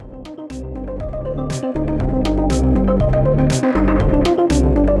Welcome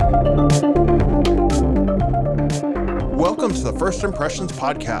to the First Impressions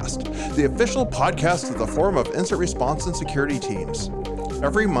Podcast, the official podcast of the Forum of Incident Response and Security Teams.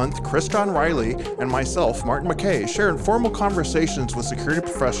 Every month, Chris John Riley and myself, Martin McKay, share informal conversations with security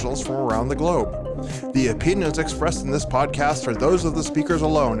professionals from around the globe. The opinions expressed in this podcast are those of the speakers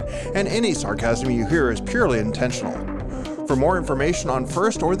alone, and any sarcasm you hear is purely intentional. For more information on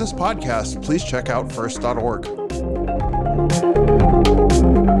FIRST or this podcast, please check out first.org.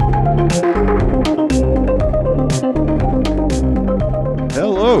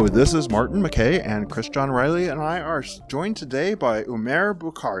 Hello, this is Martin McKay, and Chris John Riley and I are joined today by Umair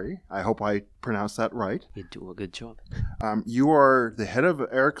Bukhari. I hope I pronounced that right. You do a good job. You are the head of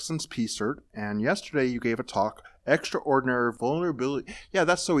Ericsson's PSIRT, and yesterday you gave a talk, Extraordinary Vulnerability. Yeah,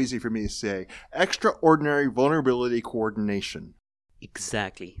 that's so easy for me to say. Extraordinary Vulnerability Coordination.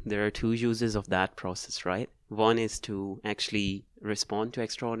 Exactly. There are two uses of that process, right? One is to actually respond to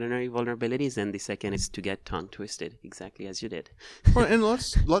extraordinary vulnerabilities, and the second is to get tongue twisted, exactly as you did. Well, and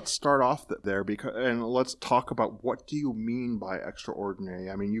let's start off there and let's talk about what do you mean by extraordinary?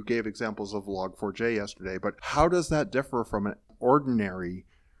 I mean, you gave examples of Log4j yesterday, but how does that differ from an ordinary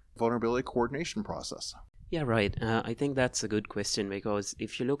vulnerability coordination process? Yeah, right. I think that's a good question, because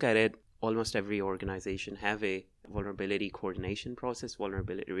if you look at it, almost every organization have a vulnerability coordination process,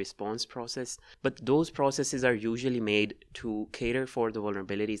 vulnerability response process, but those processes are usually made to cater for the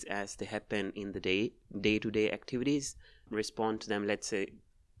vulnerabilities as they happen in the day-to-day activities, respond to them, let's say,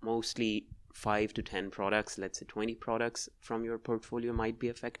 mostly 5 to 10 products, let's say 20 products from your portfolio might be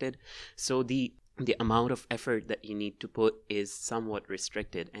affected. So the amount of effort that you need to put is somewhat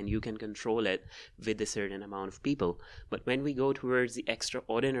restricted, and you can control it with a certain amount of people. But when we go towards the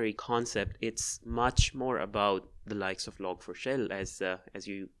extraordinary concept, it's much more about the likes of Log4Shell, as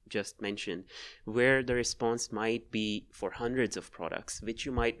you just mentioned, where the response might be for hundreds of products, which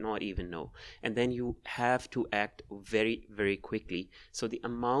you might not even know. And then you have to act very, very quickly. So the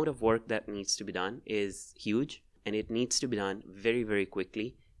amount of work that needs to be done is huge, and it needs to be done very, very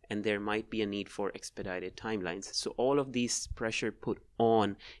quickly. And there might be a need for expedited timelines. So all of these pressure put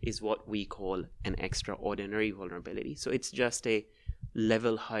on is what we call an extraordinary vulnerability. So it's just a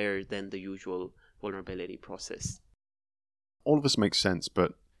level higher than the usual vulnerability process. All of this makes sense,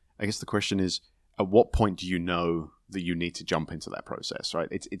 but I guess the question is, at what point do you know that you need to jump into that process, right?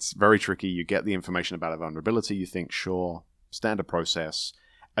 It's very tricky. You get the information about a vulnerability, you think, sure, standard process,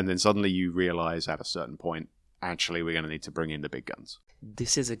 and then suddenly you realize at a certain point, actually, we're going to need to bring in the big guns.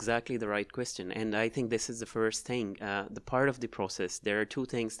 This is exactly the right question. And I think this is the first thing. The part of the process, there are two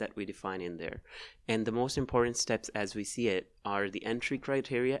things that we define in there. And the most important steps as we see it are the entry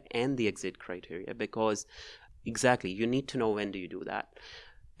criteria and the exit criteria, because exactly, you need to know when do you do that.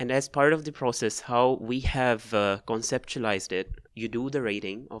 And as part of the process, how we have conceptualized it, you do the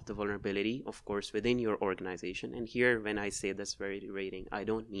rating of the vulnerability, of course, within your organization. And here, when I say the severity rating, I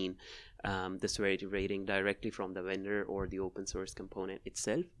don't mean the severity rating directly from the vendor or the open source component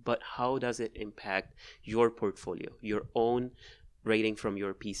itself, but how does it impact your portfolio, your own rating from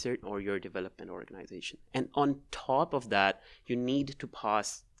your PSIRT or your development organization. And on top of that, you need to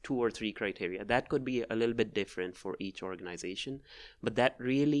pass 2 or 3 criteria. That could be a little bit different for each organization, but that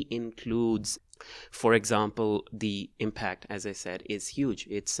really includes, for example, the impact, as I said, is huge.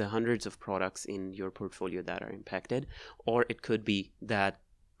 It's hundreds of products in your portfolio that are impacted, or it could be that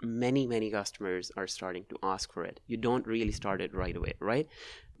many customers are starting to ask for it. You don't really start it right away, right?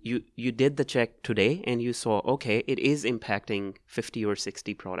 You did the check today and you saw, okay, it is impacting 50 or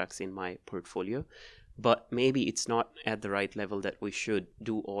 60 products in my portfolio, but maybe it's not at the right level that we should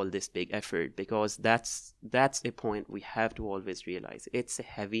do all this big effort, because that's a point we have to always realize. It's a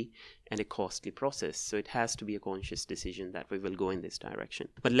heavy and a costly process, so it has to be a conscious decision that we will go in this direction.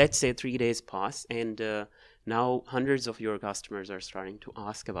 But let's say 3 days pass and now hundreds of your customers are starting to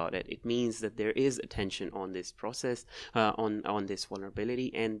ask about it. It means that there is attention on this process, on this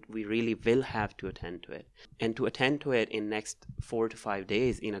vulnerability, and we really will have to attend to it. And to attend to it in next 4 to 5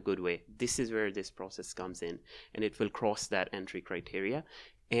 days in a good way, this is where this process comes in, and it will cross that entry criteria.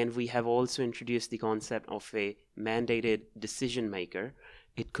 And we have also introduced the concept of a mandated decision maker.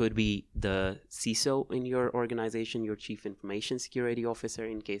 It could be the CISO in your organization, your Chief Information Security Officer.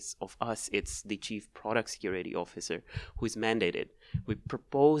 In case of us, it's the Chief Product Security Officer who is mandated. We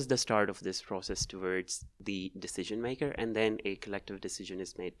propose the start of this process towards the decision maker, and then a collective decision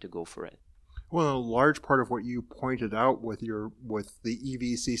is made to go for it. Well, a large part of what you pointed out with the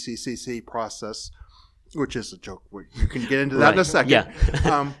EVCCCC process, which is a joke, you can get into that in a second.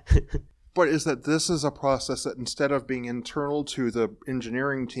 Yeah. But is that this is a process that instead of being internal to the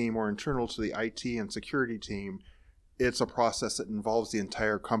engineering team or internal to the IT and security team, it's a process that involves the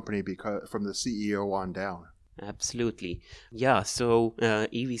entire company because from the CEO on down? Absolutely. Yeah. So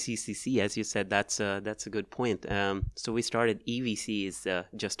EVCCC, as you said, that's a good point. So we started EVC is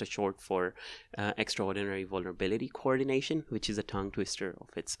just a short for Extraordinary Vulnerability Coordination, which is a tongue twister of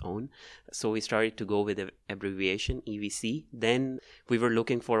its own. So we started to go with the abbreviation EVC. Then we were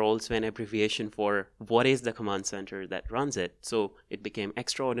looking for also an abbreviation for what is the command center that runs it. So it became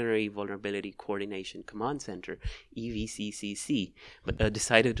Extraordinary Vulnerability Coordination Command Center, EVCCC. But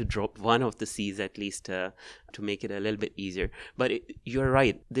decided to drop one of the C's at least to make it a little bit easier. But you're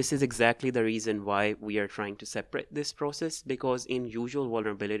right. This is exactly the reason why we are trying to separate this process, because in usual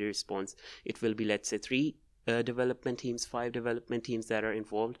vulnerability response, it will be, let's say, 3 development teams, 5 development teams that are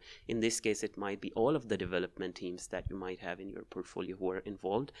involved. In this case, it might be all of the development teams that you might have in your portfolio who are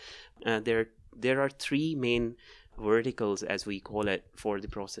involved. There are 3 main verticals, as we call it, for the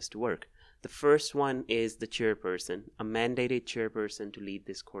process to work. The first one is the chairperson, a mandated chairperson to lead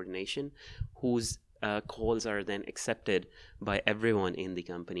this coordination, whose calls are then accepted by everyone in the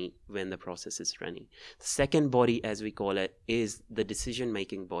company when the process is running. The second body, as we call it, is the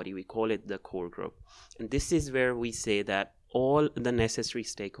decision-making body. We call it the core group. And this is where we say that all the necessary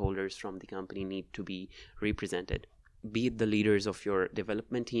stakeholders from the company need to be represented. Be it the leaders of your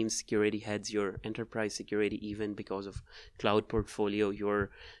development teams, security heads, your enterprise security, even because of cloud portfolio,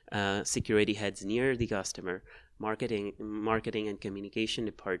 your security heads near the customer, marketing and communication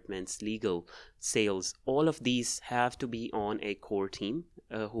departments, legal, sales, all of these have to be on a core team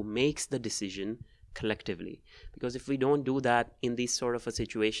who makes the decision collectively. Because if we don't do that in this sort of a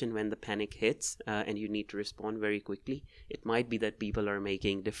situation when the panic hits and you need to respond very quickly, it might be that people are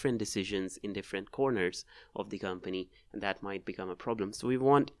making different decisions in different corners of the company, and that might become a problem. So we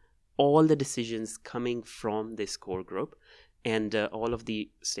want all the decisions coming from this core group and all of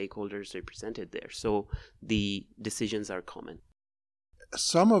the stakeholders represented there. So the decisions are common.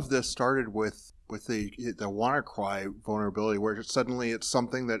 Some of this started with the WannaCry vulnerability, where suddenly it's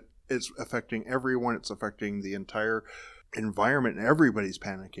something that is affecting everyone. It's affecting the entire environment, and everybody's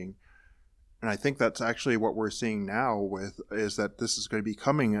panicking. And I think that's actually what we're seeing now is that this is going to be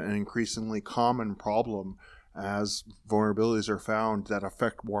becoming an increasingly common problem as vulnerabilities are found that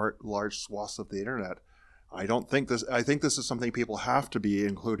affect large swaths of the internet. I think this is something people have to be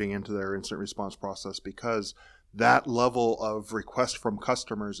including into their incident response process, because that level of request from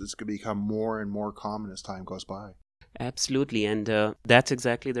customers is going to become more and more common as time goes by. Absolutely, and that's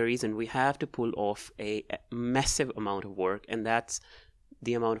exactly the reason we have to pull off a massive amount of work, and that's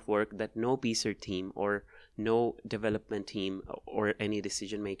the amount of work that no PSIRT team or no development team or any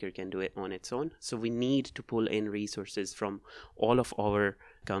decision maker can do it on its own. So we need to pull in resources from all of our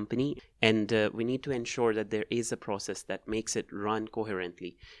company, and we need to ensure that there is a process that makes it run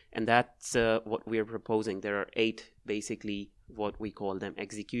coherently. And that's what we are proposing. There are 8 basically what we call them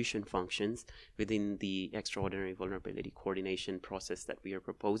execution functions within the extraordinary vulnerability coordination process that we are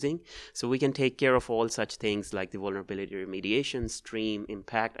proposing. So we can take care of all such things like the vulnerability remediation stream,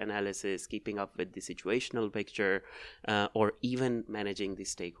 impact analysis, keeping up with the situational picture, or even managing the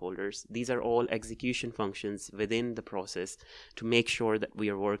stakeholders. These are all execution functions within the process to make sure that we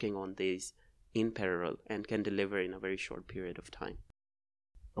are working on these in parallel and can deliver in a very short period of time.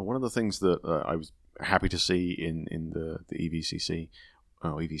 One of the things that I was happy to see in the EVCC,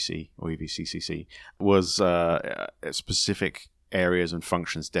 EVC or EVCCC, was specific areas and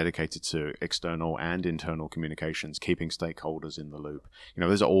functions dedicated to external and internal communications, keeping stakeholders in the loop. You know,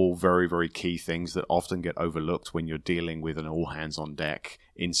 those are all very, very key things that often get overlooked when you're dealing with an all-hands-on-deck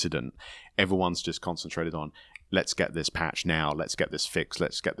incident. Everyone's just concentrated on, let's get this patch now, let's get this fixed,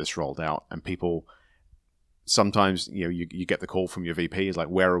 let's get this rolled out. And people... sometimes, you know, you get the call from your VP, is like,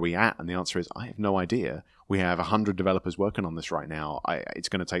 where are we at? And the answer is, I have no idea. We have 100 developers working on this right now. It's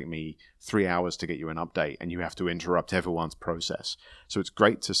going to take me 3 hours to get you an update, and you have to interrupt everyone's process. So it's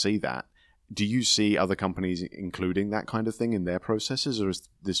great to see that. Do you see other companies including that kind of thing in their processes, or is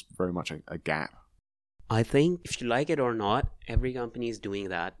this very much a gap? I think, if you like it or not, every company is doing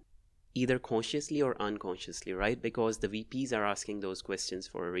that, either consciously or unconsciously, right? Because the VPs are asking those questions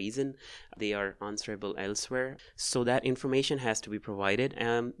for a reason. They are answerable elsewhere. So that information has to be provided.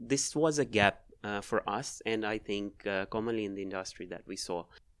 This was a gap for us, and I think commonly in the industry that we saw.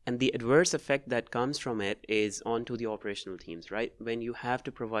 And the adverse effect that comes from it is onto the operational teams, right? When you have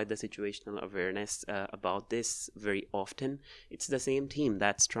to provide the situational awareness about this very often, it's the same team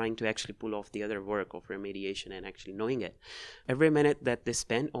that's trying to actually pull off the other work of remediation and actually knowing it. Every minute that they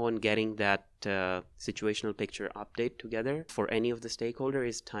spend on getting that situational picture update together for any of the stakeholder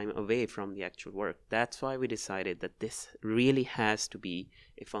is time away from the actual work. That's why we decided that this really has to be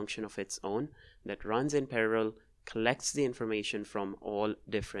a function of its own that runs in parallel, collects the information from all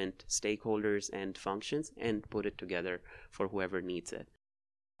different stakeholders and functions, and put it together for whoever needs it.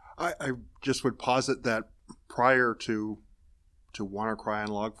 I just would posit that prior to WannaCry and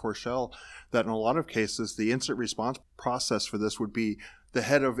Log4Shell, that in a lot of cases, the incident response process for this would be the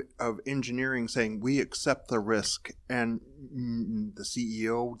head of engineering saying, we accept the risk, and the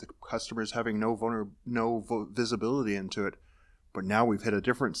CEO, the customers having no visibility into it. But now we've hit a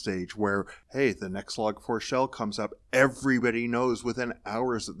different stage where, hey, the next Log4Shell comes up. Everybody knows within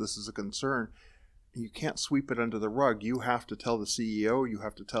hours that this is a concern. You can't sweep it under the rug. You have to tell the CEO, you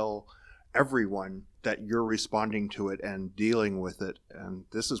have to tell everyone that you're responding to it and dealing with it. And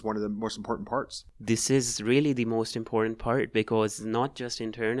this is one of the most important parts. This is really the most important part, because not just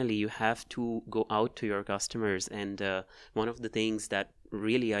internally, you have to go out to your customers. And one of the things that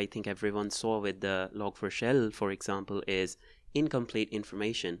really I think everyone saw with the Log4Shell, for example, is incomplete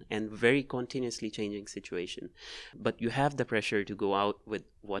information and very continuously changing situation. But you have the pressure to go out with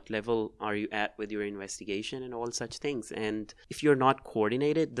what level are you at with your investigation and all such things. And if you're not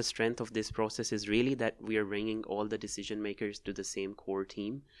coordinated, the strength of this process is really that we are bringing all the decision makers to the same core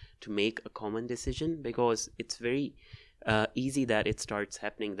team to make a common decision, because it's very easy that it starts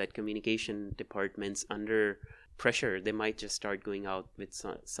happening that communication departments under pressure, they might just start going out with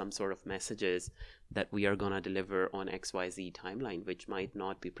some sort of messages that we are going to deliver on XYZ timeline, which might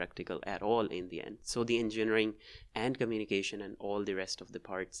not be practical at all in the end. So the engineering and communication and all the rest of the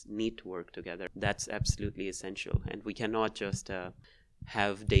parts need to work together. That's absolutely essential. And we cannot just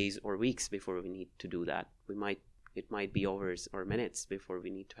have days or weeks before we need to do that. It might be hours or minutes before we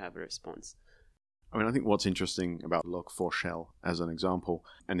need to have a response. I mean, I think what's interesting about Log4Shell as an example,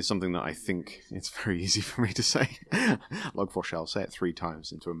 and it's something that I think it's very easy for me to say, Log4Shell, say it 3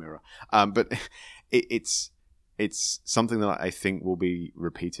 times into a mirror. But it's something that I think will be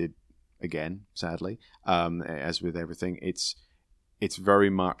repeated again, sadly, as with everything. It's very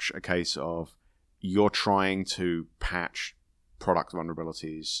much a case of you're trying to patch product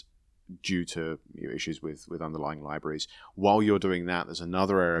vulnerabilities due to issues with underlying libraries. While you're doing that, there's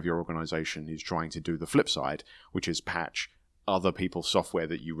another area of your organization who's trying to do the flip side, which is patch other people's software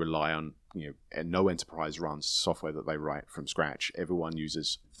that you rely on. And no enterprise runs software that they write from scratch. Everyone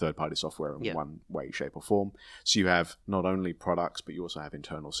uses third-party software in one way, shape, or form. So you have not only products, but you also have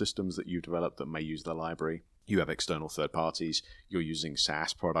internal systems that you develop that may use the library. You have external third parties. You're using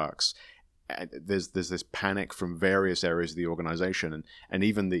SaaS products. There's this panic from various areas of the organization, and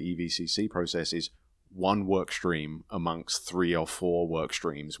even the EVCC process is one work stream amongst 3 or 4 work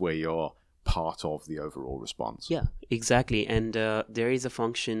streams where you're part of the overall response. Yeah, exactly. And there is a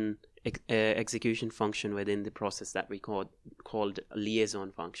function, execution function within the process that we called a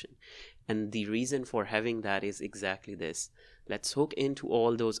liaison function. And the reason for having that is exactly this. Let's hook into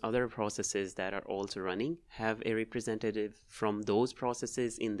all those other processes that are also running, have a representative from those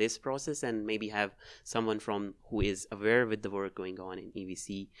processes in this process, and maybe have someone from who is aware with the work going on in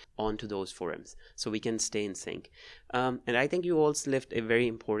EVC onto those forums, so we can stay in sync. And I think you also left a very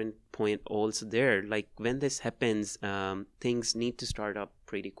important point also there. Like when this happens, things need to start up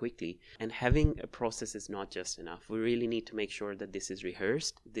pretty quickly, and having a process is not just enough. We really need to make sure that this is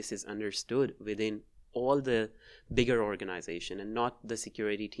rehearsed, this is understood within all the bigger organization, and not the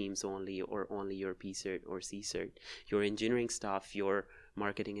security teams only, or only your PSIRT or CSIRT. Your engineering staff, your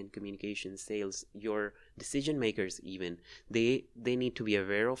marketing and communication, sales, your decision makers even, they need to be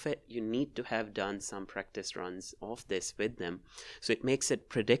aware of it. You need to have done some practice runs of this with them, so it makes it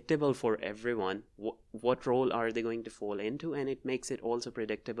predictable for everyone what role are they going to fall into, and it makes it also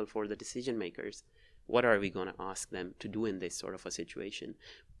predictable for the decision makers. What are we going to ask them to do in this sort of a situation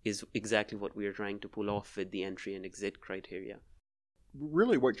is exactly what we are trying to pull off with the entry and exit criteria.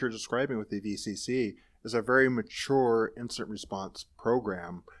 Really what you're describing with the VCC is a very mature incident response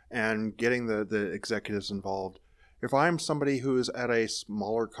program, and getting the executives involved. If I'm somebody who is at a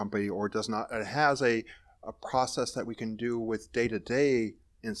smaller company or has a process that we can do with day-to-day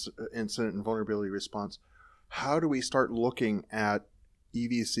incident and vulnerability response, how do we start looking at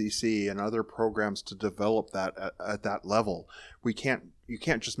EVCC and other programs to develop that at that level? You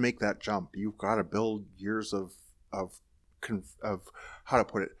can't just make that jump. You've got to build years of how to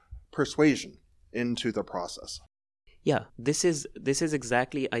put it, persuasion into the process. Yeah, this is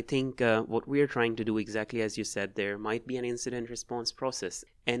exactly, I think, what we are trying to do, exactly as you said. There might be an incident response process,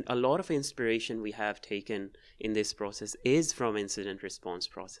 and a lot of inspiration we have taken in this process is from incident response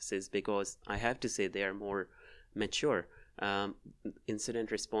processes, because I have to say they are more mature.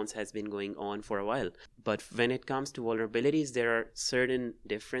 Incident response has been going on for a while, but when it comes to vulnerabilities, there are certain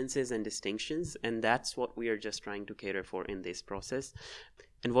differences and distinctions, and that's what we are just trying to cater for in this process.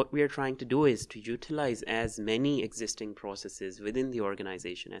 And what we are trying to do is to utilize as many existing processes within the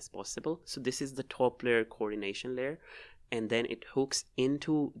organization as possible. So this is the top layer, coordination layer, and then it hooks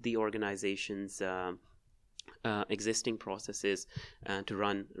into the organization's existing processes to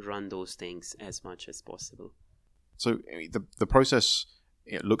run those things as much as possible. So the process,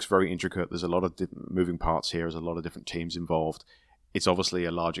 it looks very intricate. There's a lot of moving parts here. There's a lot of different teams involved. It's obviously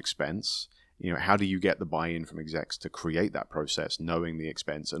a large expense. How do you get the buy-in from execs to create that process, knowing the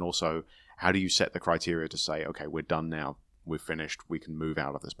expense? And also, how do you set the criteria to say, okay, we're done now, we're finished, we can move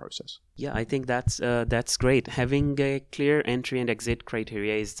out of this process? Yeah, I think that's great. Having a clear entry and exit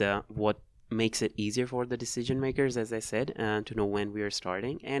criteria is what makes it easier for the decision makers, as I said, to know when we are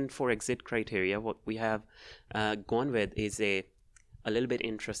starting. And for exit criteria, what we have gone with is a little bit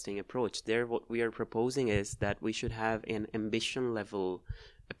interesting approach. There, what we are proposing is that we should have an ambition level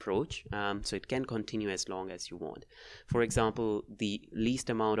approach, so it can continue as long as you want. For example, the least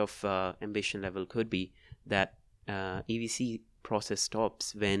amount of ambition level could be that EVC process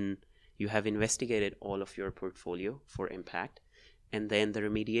stops when you have investigated all of your portfolio for impact, and then the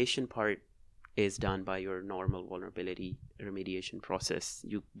remediation part is done by your normal vulnerability remediation process.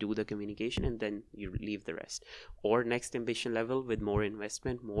 You do the communication and then you leave the rest. Or next ambition level with more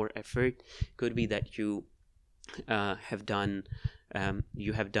investment, more effort, could be that you have done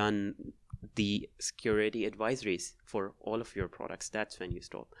the security advisories for all of your products. That's when you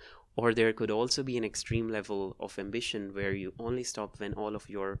stop. Or there could also be an extreme level of ambition where you only stop when all of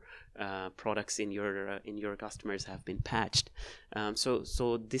your products in your customers have been patched.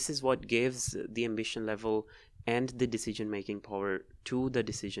 So this is what gives the ambition level and the decision-making power to the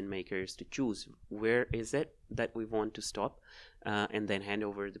decision makers to choose where is it that we want to stop, and then hand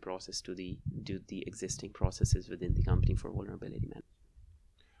over the process to the existing processes within the company for vulnerability management.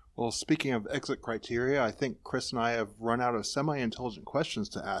 Well, speaking of exit criteria, I think Chris and I have run out of semi-intelligent questions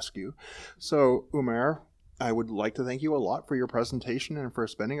to ask you. So, Umair, I would like to thank you a lot for your presentation and for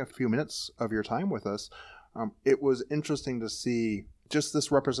spending a few minutes of your time with us. It was interesting to see just this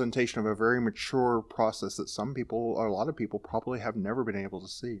representation of a very mature process that some people, or a lot of people, probably have never been able to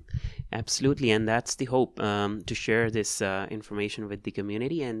see. Absolutely, and that's the hope, to share this information with the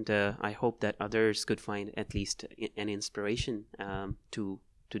community, and I hope that others could find at least an inspiration to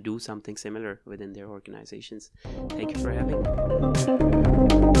do something similar within their organizations. Thank you for having me.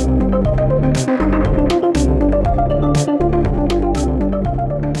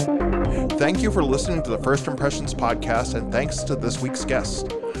 Thank you for listening to the First Impressions podcast, and thanks to this week's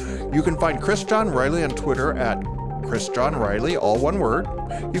guest. You can find Chris John Riley on Twitter at Chris John Riley, all one word.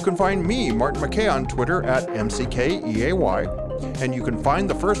 You can find me, Martin McKay, on Twitter at MCKEAY, and you can find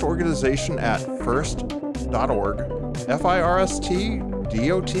the FIRST organization at first.org,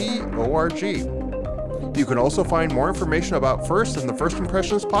 FIRSTDOT.org. You can also find more information about FIRST and the First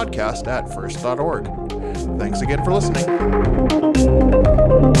Impressions podcast at first.org. Thanks again for listening.